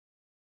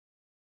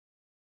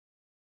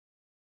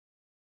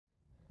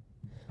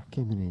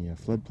Came in a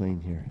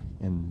floodplain here,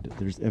 and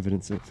there's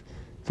evidence of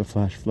the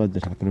flash flood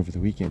that happened over the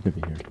weekend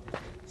over here.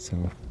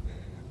 So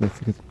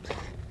let's look at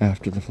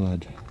after the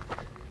flood.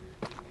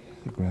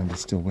 The ground is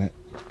still wet.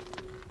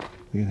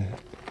 Look at that.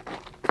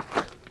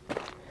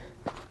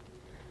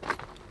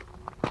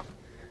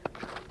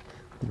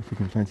 Wonder if we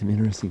can find some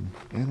interesting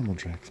animal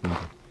tracks maybe.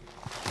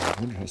 I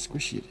wonder how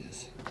squishy it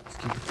is. Let's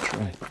give it a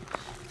try.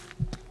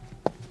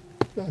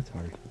 That's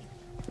hard.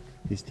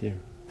 At least here.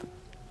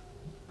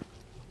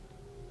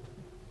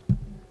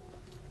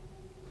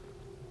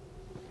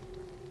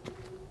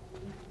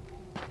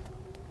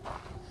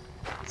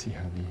 See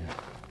how the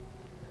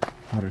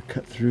water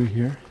cut through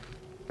here.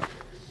 Look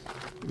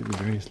at the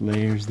various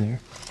layers there.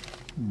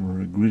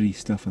 More gritty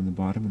stuff on the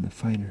bottom and the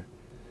finer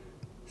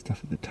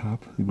stuff at the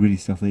top. The gritty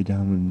stuff laid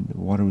down when the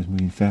water was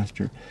moving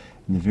faster,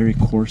 and the very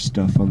coarse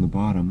stuff on the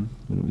bottom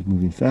when it was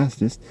moving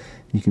fastest.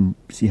 You can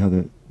see how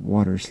the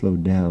water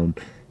slowed down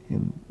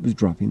and was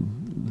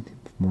dropping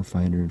more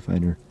finer and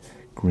finer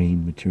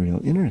grain material.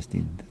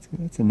 Interesting.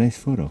 That's a nice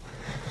photo.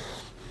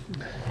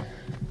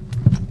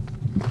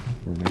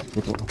 Or a nice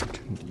photo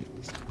opportunity at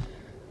least.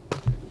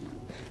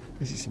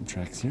 I see some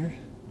tracks here.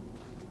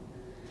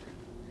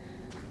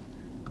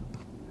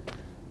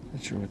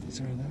 Not sure what these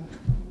are though.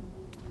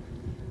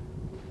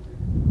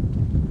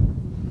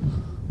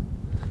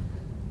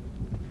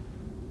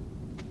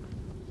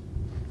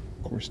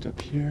 Coursed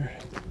up here.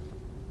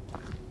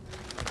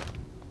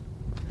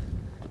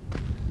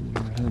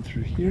 And around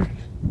through here.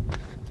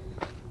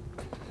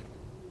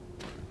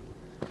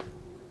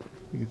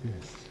 Look at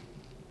this.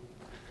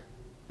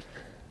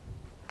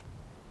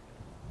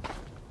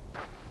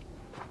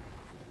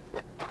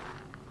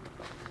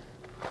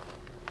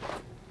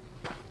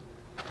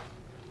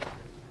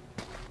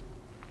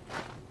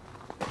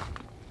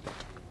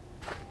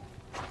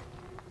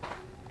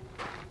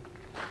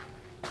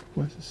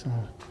 What's this?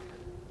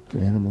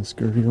 An animal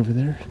scurvy over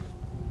there.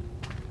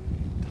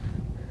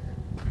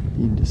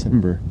 In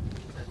December,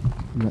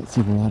 I'm not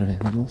seeing a lot of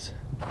animals.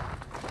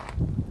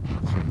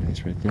 That's very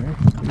nice right there.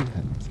 Look at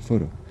that. It's a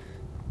photo.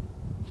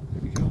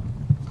 There we go.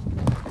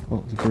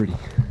 Oh, it's a birdie.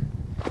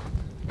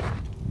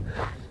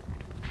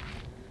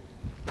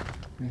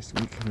 Nice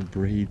way kind of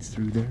braids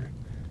through there.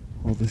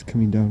 All this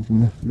coming down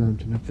from the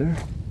mountain up there.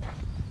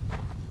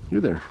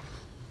 You're there.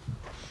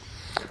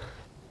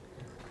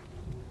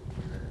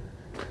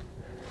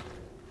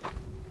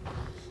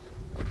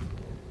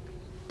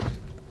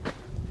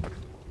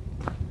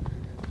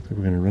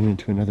 We're going to run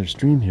into another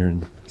stream here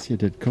and see a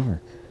dead car.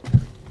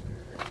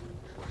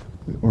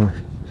 Or,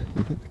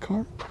 is that the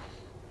car?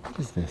 What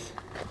is this?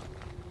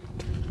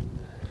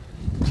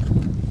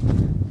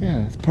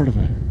 Yeah, it's part of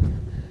a...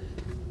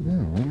 No,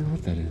 I don't know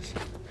what that is.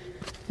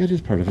 It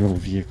is part of an old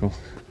vehicle.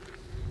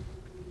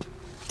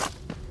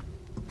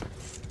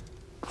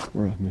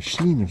 Or a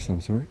machine of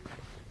some sort.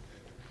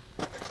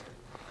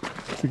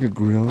 It's like a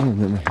grill and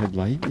then a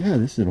headlight. Yeah,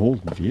 this is an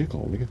old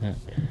vehicle. Look at that.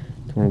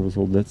 It's one of those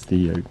old, that's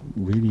the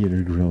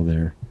radiator grill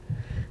there.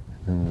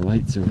 And then the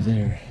lights over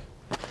there.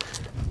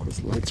 Of course,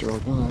 the lights are all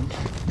gone.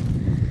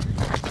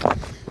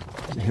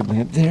 There's a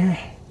headlamp there.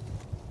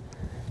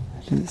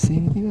 Does it say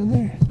anything on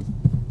there?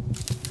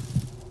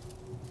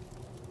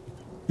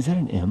 Is that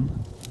an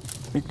M?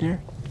 Right there?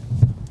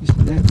 You see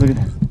that? Look at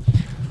that.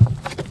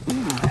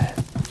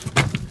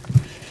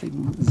 I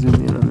can zoom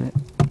in on that.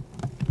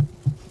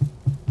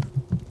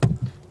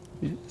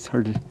 It's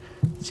hard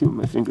to see what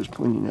my finger's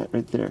pointing at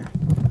right there.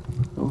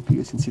 I hope you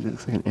guys can see that. It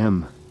looks like an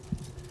M.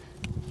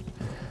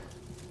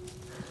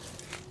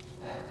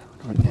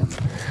 I don't know what M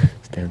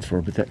stands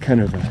for, but that kind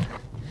of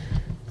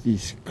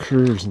these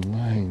curves and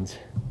lines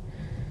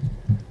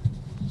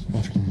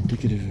often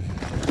indicative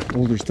of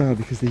older style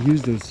because they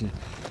use those to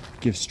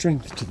give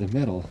strength to the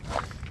metal.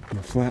 You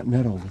know, flat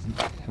metal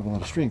doesn't have a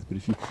lot of strength, but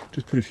if you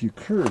just put a few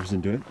curves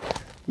into it,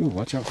 ooh,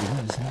 watch out for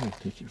this. That will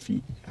take your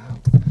feet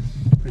out.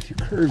 Put a few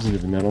curves into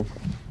the metal,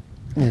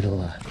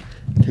 it'll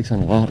takes on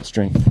a lot of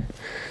strength.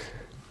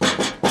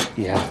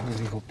 Yeah,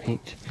 maybe we'll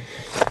paint.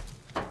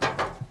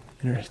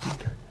 Interesting.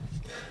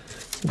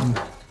 Some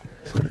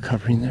sort of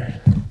covering there.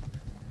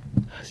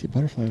 I see a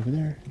butterfly over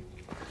there.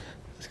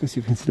 Let's go see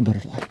if we can see the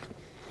butterfly.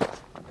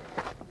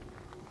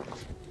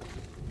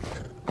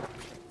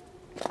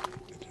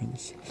 Turn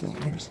this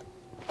flowers.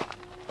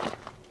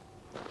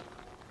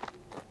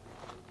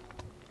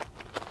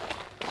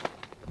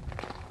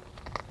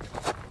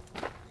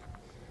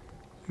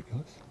 There it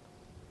goes.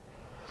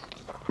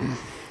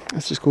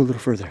 Let's just go a little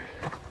further.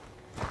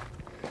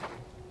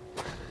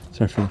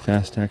 Sorry for the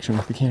fast action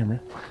with the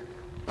camera.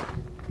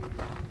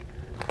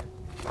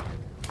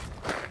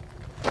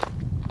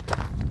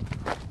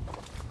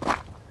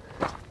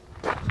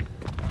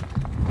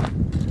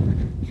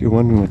 If you're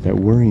wondering what that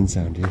whirring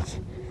sound is,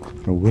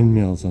 there are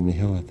windmills on the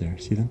hill out there.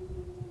 See them?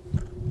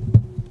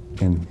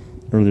 And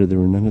earlier there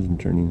were none of them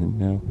turning, and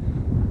now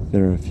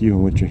there are a few,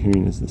 and what you're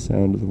hearing is the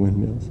sound of the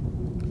windmills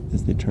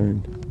as they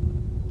turn.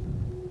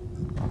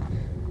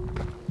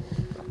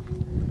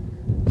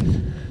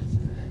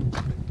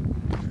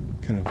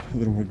 Kind of a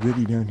little more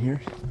gritty down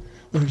here.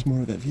 Oh, there's more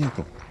of that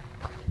vehicle.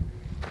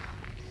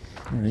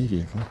 or a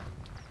vehicle.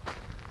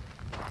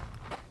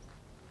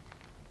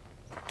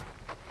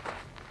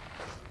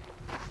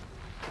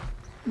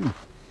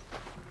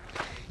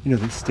 You know,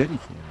 this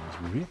Steadicam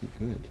is really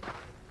good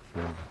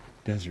for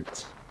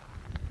deserts.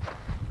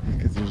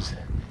 Because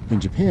in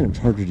Japan it was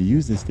harder to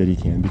use this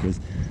Steadicam because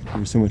there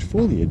was so much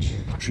foliage,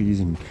 trees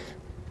and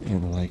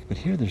the like. But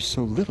here there's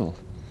so little.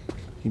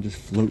 You can just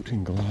float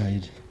and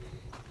glide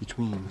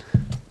between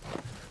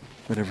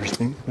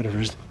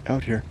whatever's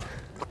out here.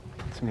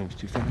 Sometimes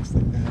too fast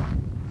like that.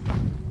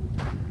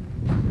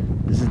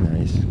 This is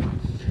nice.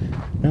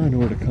 Now I know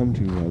where to come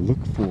to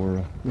look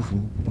for,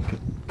 listen, bucket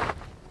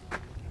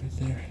right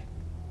there.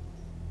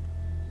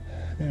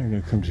 Now I know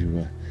where to come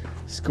to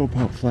scope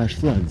out flash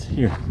floods.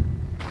 Here.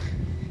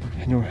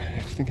 I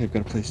think I've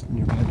got a place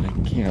nearby that I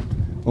can camp.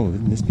 Oh,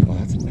 isn't this be? Oh,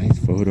 that's a nice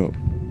photo.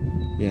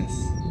 Yes.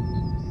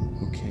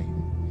 Okay.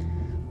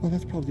 Well,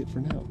 that's probably it for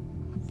now.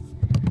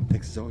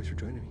 Thanks as always for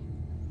joining me.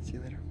 See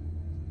you later.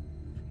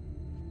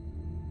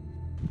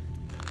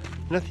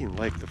 Nothing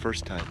like the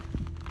first time.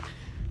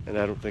 And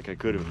I don't think I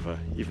could have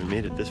even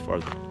made it this far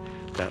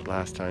that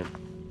last time.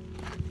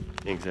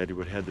 Anxiety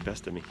would have had the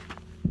best of me.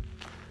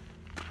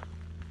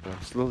 But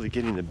I'm slowly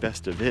getting the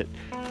best of it,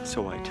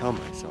 so I tell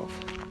myself.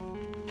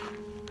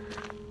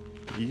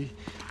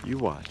 You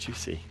watch, you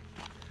see.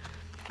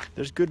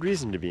 There's good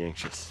reason to be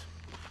anxious.